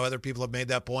much. I know other people have made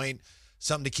that point.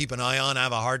 Something to keep an eye on. I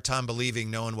have a hard time believing,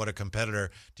 knowing what a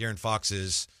competitor De'Aaron Fox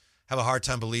is, have a hard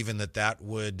time believing that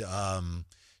would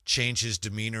change his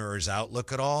demeanor or his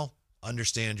outlook at all.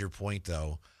 Understand your point,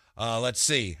 though. Let's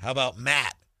see. How about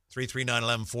Matt?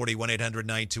 339-1140,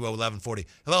 1-800-920-1140.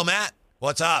 Hello, Matt.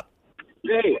 What's up?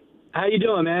 Hey, how you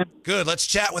doing, man? Good. Let's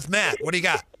chat with Matt. What do you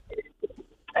got?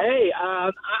 Hey,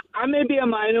 I may be a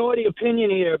minority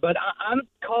opinion here, but I'm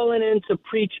calling in to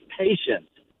preach patience.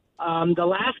 The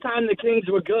last time the Kings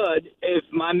were good, if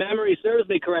my memory serves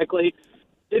me correctly,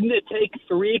 didn't it take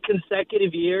 3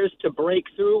 consecutive years to break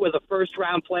through with a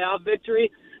first-round playoff victory?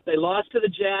 They lost to the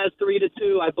Jazz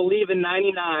 3-2, I believe, in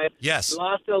 '99. Yes.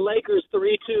 Lost to the Lakers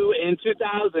 3-2 in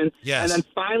 2000. Yes. And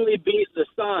then finally beat the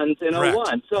Suns in Correct.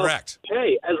 01. So, Correct.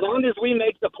 Hey, as long as we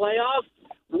make the playoffs,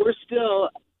 we're still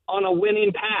on a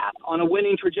winning path, on a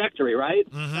winning trajectory, right?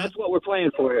 Mm-hmm. That's what we're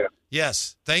playing for here.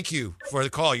 Yes. Thank you for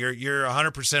the call. You're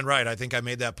 100% right. I think I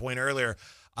made that point earlier.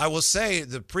 I will say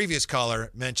the previous caller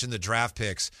mentioned the draft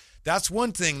picks. That's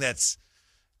one thing it's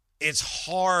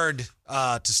hard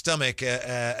to stomach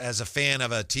as a fan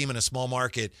of a team in a small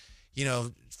market.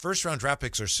 First-round draft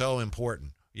picks are so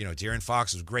important. De'Aaron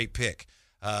Fox was a great pick.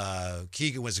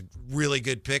 Keegan was a really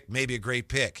good pick, maybe a great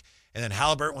pick. And then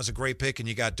Halliburton was a great pick, and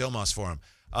you got Domas for him.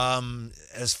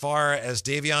 As far as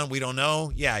Davion, we don't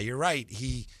know. Yeah, you're right.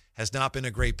 He has not been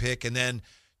a great pick. And then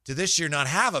to this year not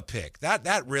have a pick,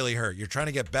 that really hurt. You're trying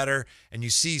to get better, and you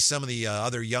see some of the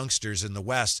other youngsters in the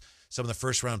West, some of the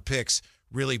first-round picks,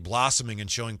 really blossoming and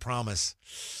showing promise.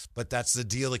 But that's the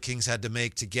deal the Kings had to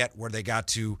make to get where they got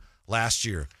to last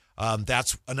year.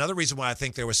 That's another reason why I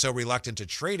think they were so reluctant to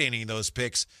trade any of those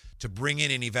picks to bring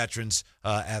in any veterans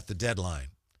at the deadline.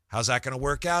 How's that going to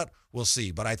work out? We'll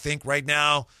see. But I think right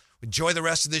now, enjoy the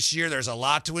rest of this year. There's a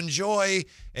lot to enjoy,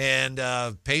 and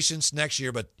patience next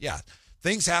year. But, yeah,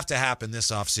 things have to happen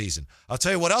this offseason. I'll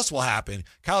tell you what else will happen.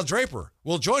 Kyle Draper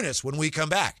will join us when we come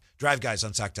back. Drive Guys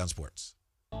on Sacktown Sports.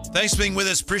 Thanks for being with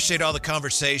us. Appreciate all the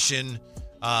conversation,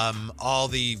 all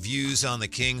the views on the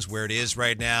Kings, where it is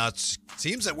right now. It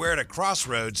seems that we're at a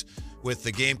crossroads with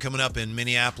the game coming up in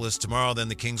Minneapolis tomorrow. Then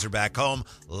the Kings are back home.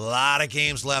 A lot of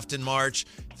games left in March.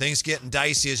 Things getting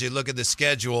dicey as you look at the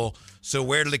schedule. So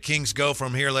where do the Kings go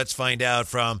from here? Let's find out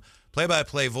from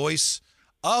play-by-play voice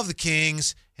of the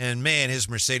Kings. And, man, his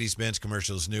Mercedes-Benz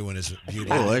commercial is new and is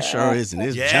beautiful. Oh, it sure is. And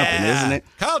it's jumping, isn't it?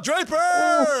 Kyle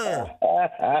Draper!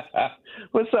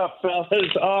 What's up, fellas?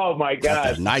 Oh, my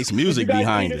God. Nice music behind it. Did you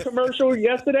guys see it. the commercial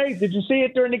yesterday? Did you see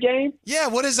it during the game? Yeah,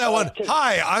 what is that one?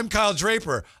 Hi, I'm Kyle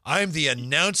Draper. I'm the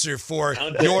announcer for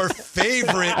your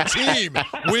favorite team.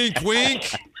 Wink,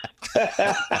 wink.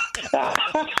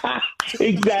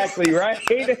 Exactly, right?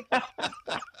 Hey,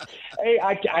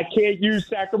 I can't use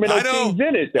Sacramento Kings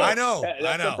in it, though. I know.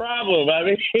 That's the problem. I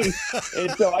mean,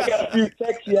 and so I got a few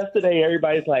texts yesterday.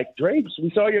 Everybody's like, Drapes,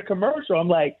 we saw your commercial. I'm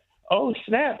like, oh,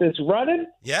 snap, it's running?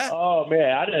 Yeah. Oh,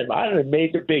 man, I done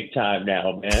made the big time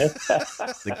now, man.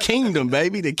 The kingdom,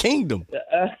 baby, the kingdom.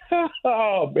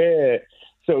 Oh, man.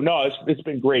 So, no, it's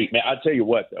been great, man. I'll tell you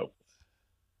what, though.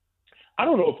 I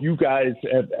don't know if you guys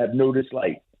have noticed,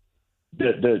 like,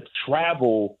 the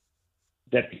travel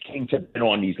that the Kings have been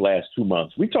on these last 2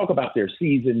 months. We talk about their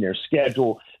season, their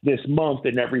schedule this month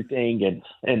and everything,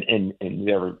 and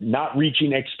they're not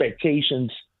reaching expectations.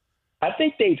 I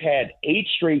think they've had 8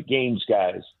 straight games,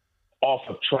 guys, off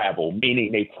of travel,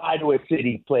 meaning they fly to a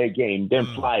city, play a game, then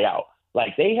fly out.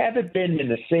 Like, they haven't been in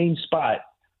the same spot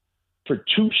for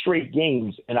 2 straight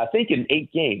games, and I think in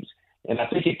 8 games. And I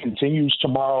think it continues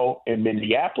tomorrow in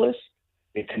Minneapolis.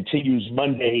 It continues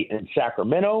Monday in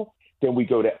Sacramento. Then we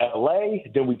go to L.A.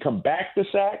 Then we come back to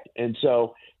Sac. And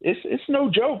so it's no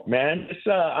joke, man.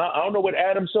 I don't know what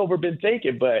Adam Silver been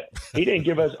thinking, but he didn't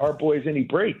give us our boys any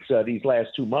breaks these last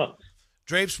 2 months.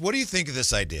 Drapes, what do you think of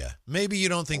this idea? Maybe you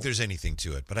don't think there's anything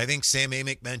to it, but I think Sam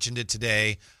Amick mentioned it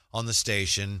today on the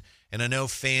station, and I know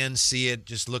fans see it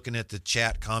just looking at the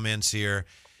chat comments here.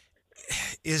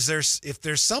 If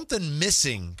there's something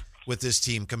missing with this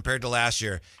team compared to last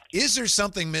year, is there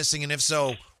something missing? And if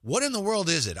so, what in the world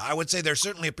is it? I would say there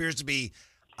certainly appears to be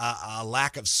a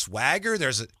lack of swagger.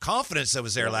 There's a confidence that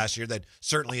was there last year that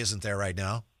certainly isn't there right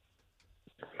now.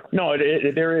 No,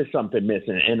 there is something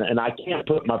missing, and I can't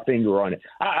put my finger on it.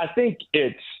 I think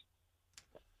it's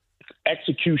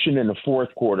execution in the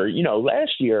fourth quarter. You know,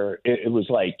 last year it was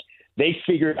like they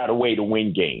figured out a way to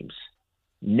win games.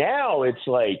 Now it's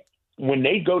like when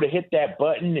they go to hit that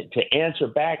button to answer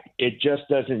back, it just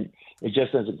doesn't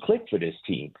click for this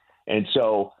team. And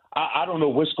so I don't know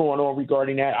what's going on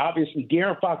regarding that. Obviously,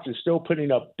 De'Aaron Fox is still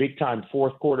putting up big-time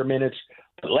fourth-quarter minutes.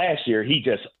 But last year, he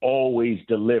just always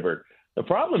delivered. The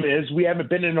problem is we haven't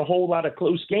been in a whole lot of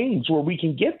close games where we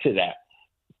can get to that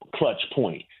clutch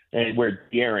point and where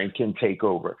De'Aaron can take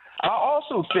over. I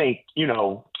also think, you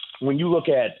know, when you look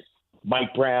at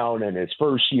Mike Brown and his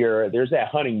first year, there's that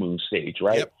honeymoon stage,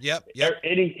 right? Yep.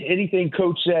 Anything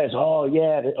coach says, oh,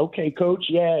 yeah, okay, coach,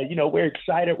 yeah, you know, we're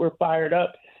excited, we're fired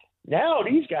up. Now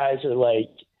these guys are like,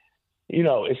 you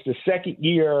know, it's the second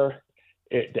year,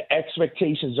 the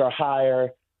expectations are higher.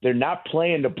 They're not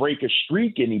playing to break a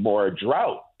streak anymore, a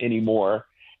drought anymore.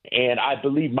 And I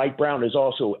believe Mike Brown is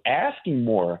also asking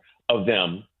more of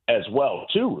them as well,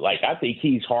 too. Like, I think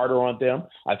he's harder on them.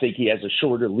 I think he has a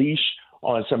shorter leash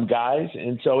on some guys.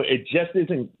 And so it just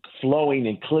isn't flowing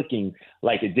and clicking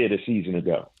like it did a season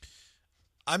ago.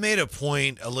 I made a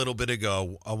point a little bit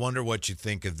ago. I wonder what you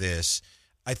think of this.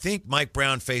 I think Mike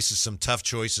Brown faces some tough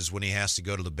choices when he has to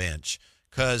go to the bench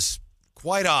because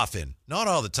quite often, not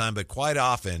all the time, but quite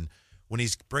often when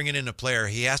he's bringing in a player,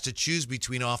 he has to choose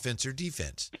between offense or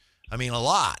defense. I mean, a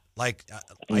lot. Like,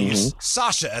 I use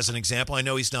Sasha as an example. I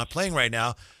know he's not playing right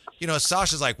now. You know,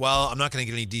 Sasha's like, well, I'm not going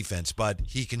to get any defense, but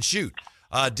he can shoot.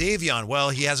 Davion, well,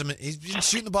 he's been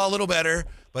shooting the ball a little better,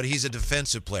 but he's a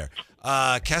defensive player.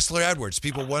 Kessler Edwards,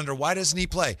 people wonder, why doesn't he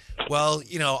play? Well,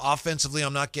 you know, offensively,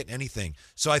 I'm not getting anything.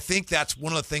 So I think that's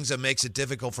one of the things that makes it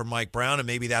difficult for Mike Brown, and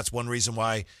maybe that's one reason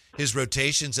why his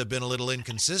rotations have been a little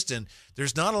inconsistent.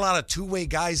 There's not a lot of two-way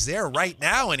guys there right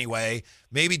now anyway.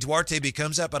 Maybe Duarte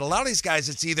becomes that, but a lot of these guys,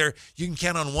 it's either you can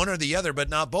count on one or the other, but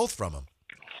not both from them.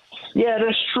 Yeah,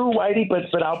 that's true, Whitey,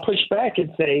 but I'll push back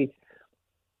and say,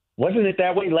 wasn't it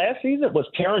that way last season? Was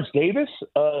Terrence Davis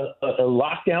a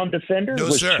lockdown defender? No,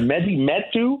 was sir. Chimezi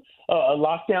Metu a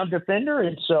lockdown defender?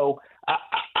 And so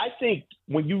I think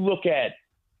when you look at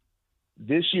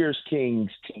this year's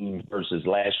Kings team versus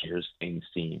last year's Kings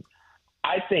team,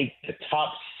 I think the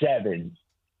top 7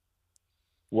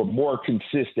 were more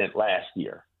consistent last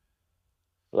year.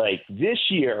 Like this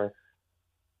year,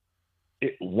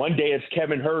 one day it's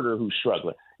Kevin Huerter who's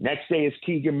struggling. Next day it's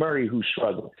Keegan Murray who's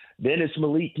struggling. Then it's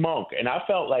Malik Monk. And I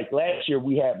felt like last year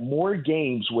we had more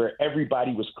games where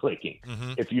everybody was clicking,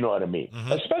 if you know what I mean,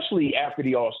 especially after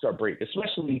the All-Star break,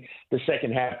 especially the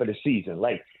second half of the season.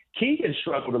 Like Keegan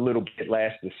struggled a little bit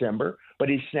last December, but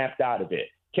he snapped out of it.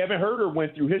 Kevin Huerter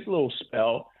went through his little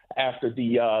spell after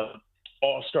the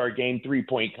All-Star game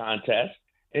 3-point contest.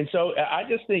 And so I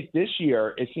just think this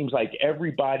year it seems like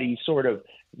everybody's sort of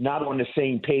not on the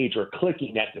same page or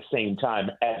clicking at the same time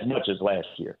as much as last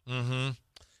year.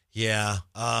 Yeah.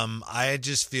 I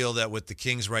just feel that with the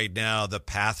Kings right now, the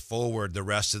path forward the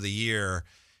rest of the year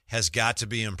has got to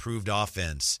be improved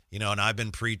offense. You know, and I've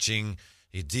been preaching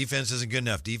defense isn't good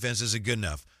enough. Defense isn't good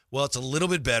enough. Well, it's a little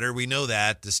bit better. We know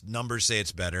that. The numbers say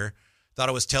it's better. Thought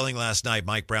I was telling last night,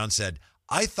 Mike Brown said,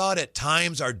 I thought at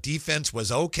times our defense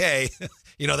was okay.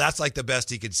 You know, that's like the best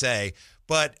he could say.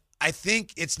 But I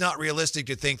think it's not realistic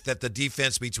to think that the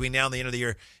defense between now and the end of the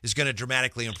year is going to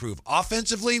dramatically improve.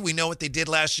 Offensively, we know what they did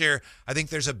last year. I think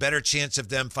there's a better chance of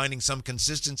them finding some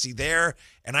consistency there,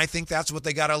 and I think that's what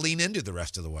they got to lean into the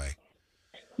rest of the way.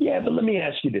 Yeah, but let me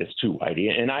ask you this too, Heidi,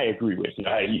 and I agree with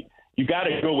you. You got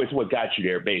to go with what got you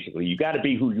there, basically. You got to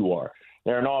be who you are.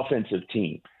 They're an offensive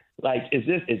team. Like, is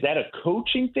that a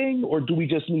coaching thing, or do we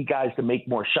just need guys to make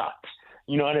more shots?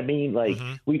 You know what I mean? Like,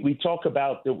 we talk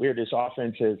about where this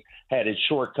offense has had its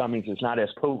shortcomings. It's not as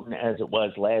potent as it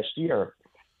was last year.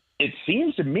 It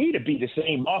seems to me to be the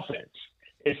same offense.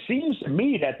 It seems to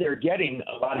me that they're getting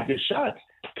a lot of good shots.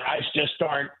 Guys just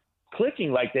aren't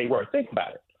clicking like they were. Think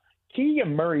about it.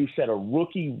 Keegan Murray set a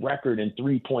rookie record in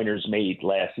three-pointers made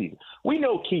last season. We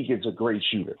know Keegan's a great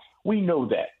shooter. We know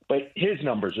that, but his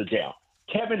numbers are down.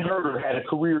 Kevin Huerter had a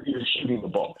career year shooting the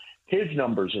ball. His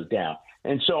numbers are down.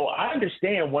 And so I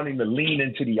understand wanting to lean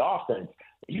into the offense.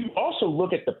 You also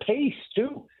look at the pace,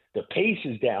 too. The pace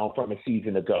is down from a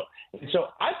season ago. And so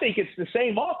I think it's the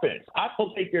same offense. I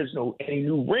don't think there's any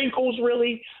new wrinkles,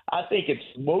 really. I think it's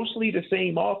mostly the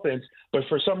same offense, but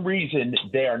for some reason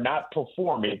they are not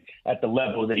performing at the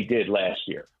level they did last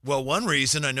year. Well, one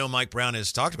reason, I know Mike Brown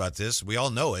has talked about this, we all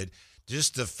know it,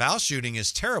 just the foul shooting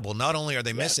is terrible. Not only are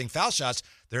they missing foul shots,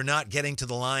 they're not getting to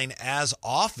the line as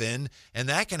often, and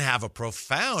that can have a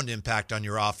profound impact on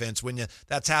your offense when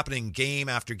that's happening game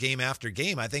after game after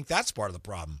game. I think that's part of the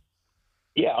problem.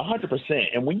 Yeah, 100%.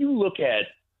 And when you look at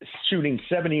shooting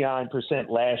 79%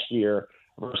 last year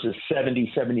versus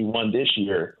 71 this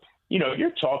year, you know,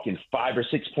 you're talking 5 or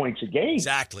 6 points a game.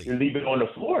 Exactly. You leave it on the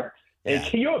floor. And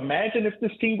can you imagine if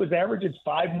this team was averaging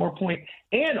 5 more points?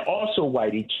 And also,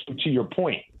 Whitey, to your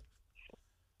point,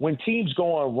 when teams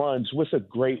go on runs, what's a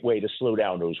great way to slow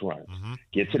down those runs?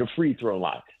 Get to the free throw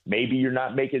line. Maybe you're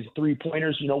not making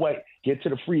three-pointers. You know what? Get to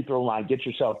the free throw line. Get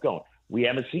yourself going. We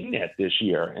haven't seen that this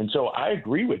year. And so I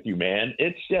agree with you, man.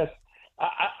 It's just,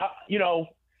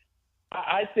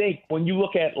 I think when you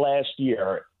look at last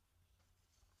year,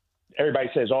 everybody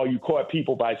says, oh, you caught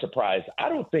people by surprise. I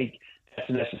don't think that's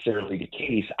necessarily the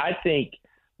case. I think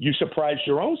you surprised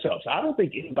your own selves. I don't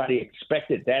think anybody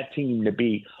expected that team to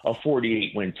be a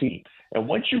 48-win team. And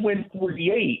once you win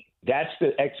 48, that's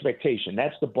the expectation.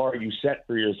 That's the bar you set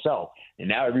for yourself. And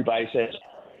now everybody says,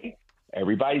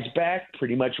 everybody's back,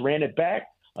 pretty much ran it back,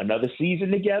 another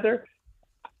season together.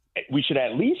 We should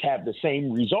at least have the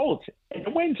same results. And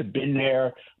the wins have been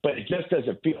there, but it just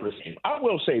doesn't feel the same. I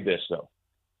will say this, though.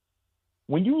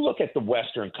 When you look at the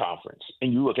Western Conference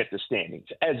and you look at the standings,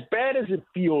 as bad as it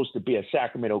feels to be a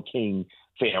Sacramento King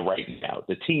fan right now,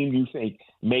 the team you think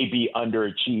may be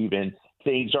underachieving,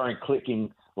 things aren't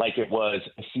clicking like it was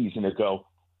a season ago,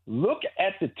 look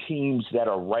at the teams that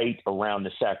are right around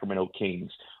the Sacramento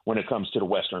Kings when it comes to the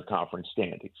Western Conference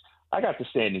standings. I got the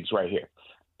standings right here.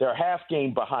 They're a half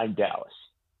game behind Dallas.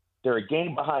 They're a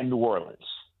game behind New Orleans.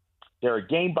 They're a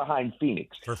game behind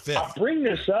Phoenix. For fifth. I bring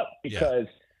this up because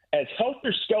as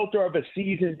helter-skelter of a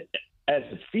season as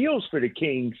it feels for the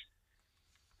Kings,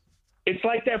 it's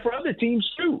like that for other teams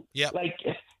too. Like,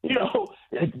 you know,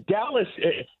 Dallas,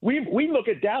 we look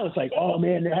at Dallas like, oh,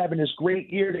 man, they're having this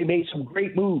great year. They made some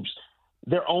great moves.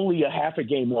 They're only a half a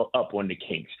game up on the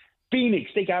Kings.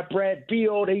 Phoenix, they got Brad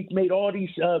Beal. They made all these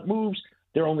moves.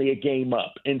 They're only a game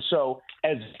up. And so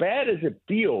as bad as it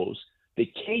feels, the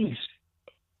Kings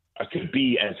could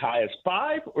be as high as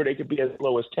 5 or they could be as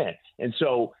low as 10. And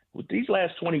so with these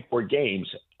last 24 games,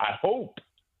 I hope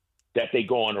that they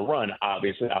go on a run,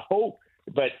 obviously. I hope,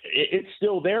 but it's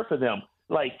still there for them.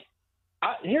 Like,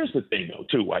 Here's the thing, though,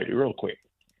 too, Whitey, real quick.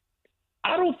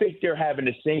 I don't think they're having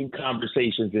the same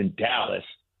conversations in Dallas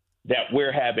that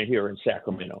we're having here in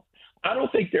Sacramento. I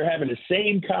don't think they're having the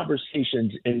same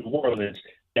conversations in New Orleans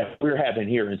that we're having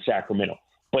here in Sacramento.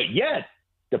 But yet,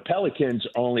 the Pelicans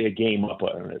are only a game up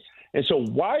on us. And so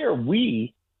why are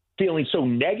we feeling so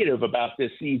negative about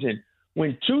this season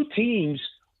when two teams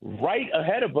right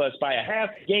ahead of us by a half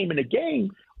game in a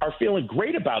game are feeling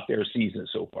great about their season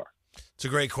so far? It's a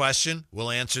great question.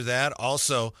 We'll answer that.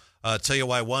 Also, tell you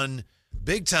why one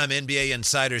big-time NBA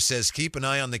insider says keep an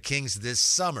eye on the Kings this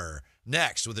summer.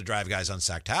 Next with the Drive Guys on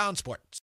Sacktown Sports.